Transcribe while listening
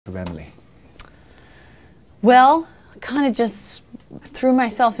Renly? Well, kind of just threw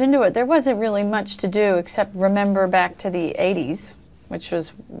myself into it. There wasn't really much to do except remember back to the 80s, which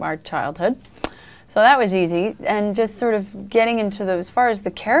was our childhood. So that was easy. And just sort of getting into the, as far as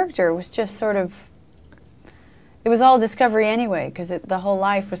the character was just sort of, it was all discovery anyway, because the whole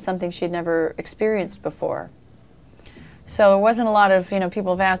life was something she'd never experienced before. So it wasn't a lot of,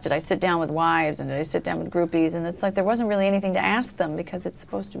 people have asked, did I sit down with wives and did I sit down with groupies? And it's like there wasn't really anything to ask them because it's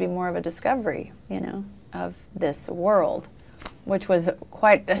supposed to be more of a discovery, of this world, which was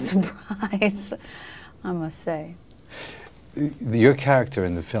quite a surprise, I must say. Your character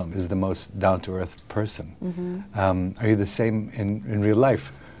in the film is the most down-to-earth person. Mm-hmm. Are you the same in real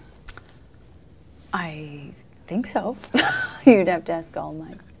life? I think so. You'd have to ask all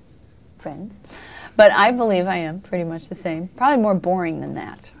my friends. But I believe I am pretty much the same. Probably more boring than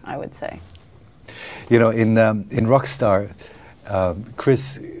that, I would say. In Rockstar,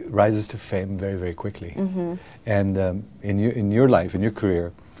 Chris rises to fame very, very quickly. Mm-hmm. And in your life, in your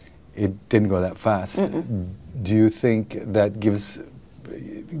career, it didn't go that fast. Mm-mm. Do you think that gives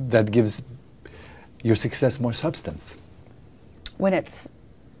your success more substance? When it's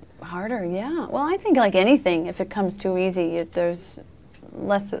harder, yeah. Well, I think like anything, if it comes too easy, there's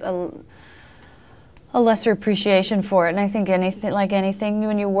a lesser appreciation for it. And I think like anything,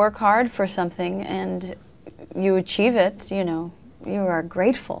 when you work hard for something and you achieve it, you are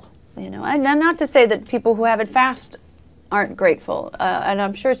grateful. And not to say that people who have it fast aren't grateful, and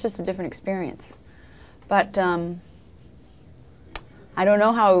I'm sure it's just a different experience. But I don't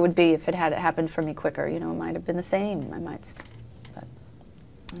know how it would be if it had happened for me quicker. It might have been the same. But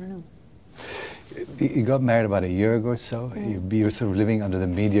I don't know. You got married about a year ago or so. Mm. You were sort of living under the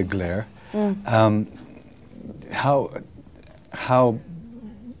media glare. Mm. How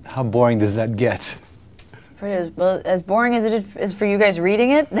boring does that get? Well, as boring as it is for you guys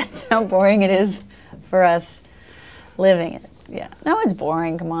reading it, that's how boring it is for us living it. Yeah. No, it's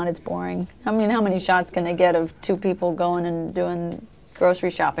boring. Come on, it's boring. I mean, how many shots can they get of two people going and doing grocery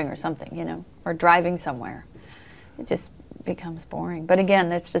shopping or something, or driving somewhere? It just becomes boring. But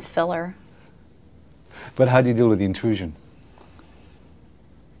again, it's just filler. But how do you deal with the intrusion?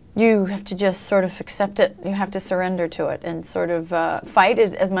 You have to just sort of accept it. You have to surrender to it and sort of fight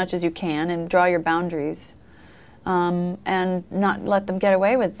it as much as you can and draw your boundaries and not let them get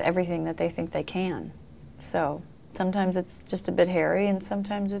away with everything that they think they can. So sometimes it's just a bit hairy, and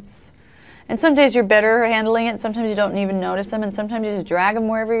sometimes and some days you're better handling it, and sometimes you don't even notice them, and sometimes you just drag them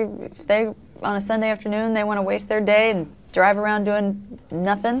wherever, if they, on a Sunday afternoon, they want to waste their day and drive around doing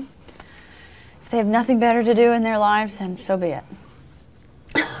nothing. If they have nothing better to do in their lives, then so be it.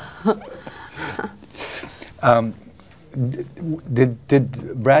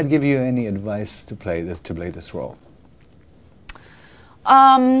 Did Brad give you any advice to play this role?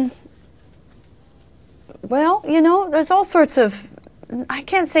 Well, there's all sorts of, I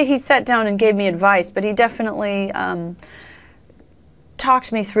can't say he sat down and gave me advice, but he definitely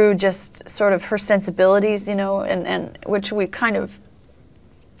talked me through just sort of her sensibilities, and which we kind of,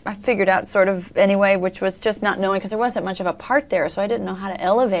 I figured out sort of anyway, which was just not knowing, because there wasn't much of a part there, so I didn't know how to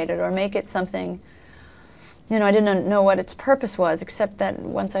elevate it or make it something, I didn't know what its purpose was, except that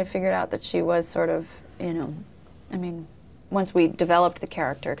once I figured out that she was sort of, I mean, once we developed the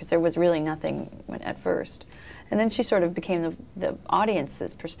character, because there was really nothing at first. And then she sort of became the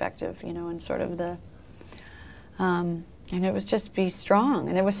audience's perspective, and sort of the, and it was just be strong.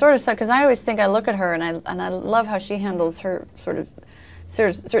 And it was sort of, because I always think I look at her and I love how she handles her sort of,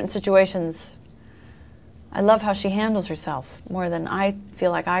 certain situations. I love how she handles herself more than I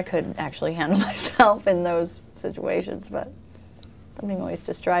feel like I could actually handle myself in those situations, but something always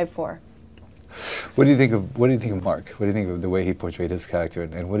to strive for. What do you think of Mark? What do you think of the way he portrayed his character,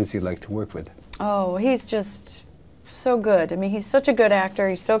 and what is he like to work with? Oh, he's just so good. I mean, he's such a good actor.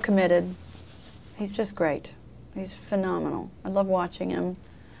 He's so committed. He's just great. He's phenomenal. I love watching him,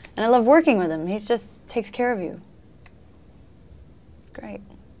 and I love working with him. He just takes care of you. Great.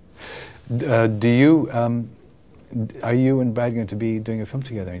 Are you and Brad going to be doing a film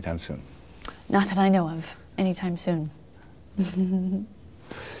together anytime soon? Not that I know of, anytime soon.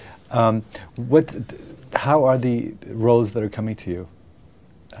 How are the roles that are coming to you?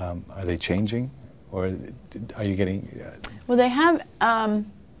 Are they changing, or are you getting? Well, they have. I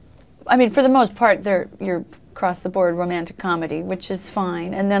mean, for the most part, you're across the board romantic comedy, which is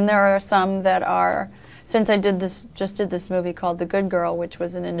fine. And then there are some that are. Since I just did this movie called The Good Girl, which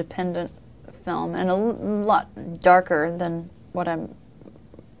was an independent film and a lot darker than what I'm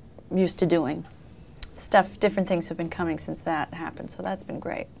used to doing. Different things have been coming since that happened, so that's been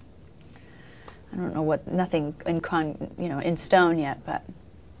great. I don't know nothing in stone yet, but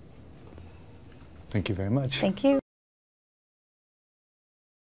Thank you very much. Thank you.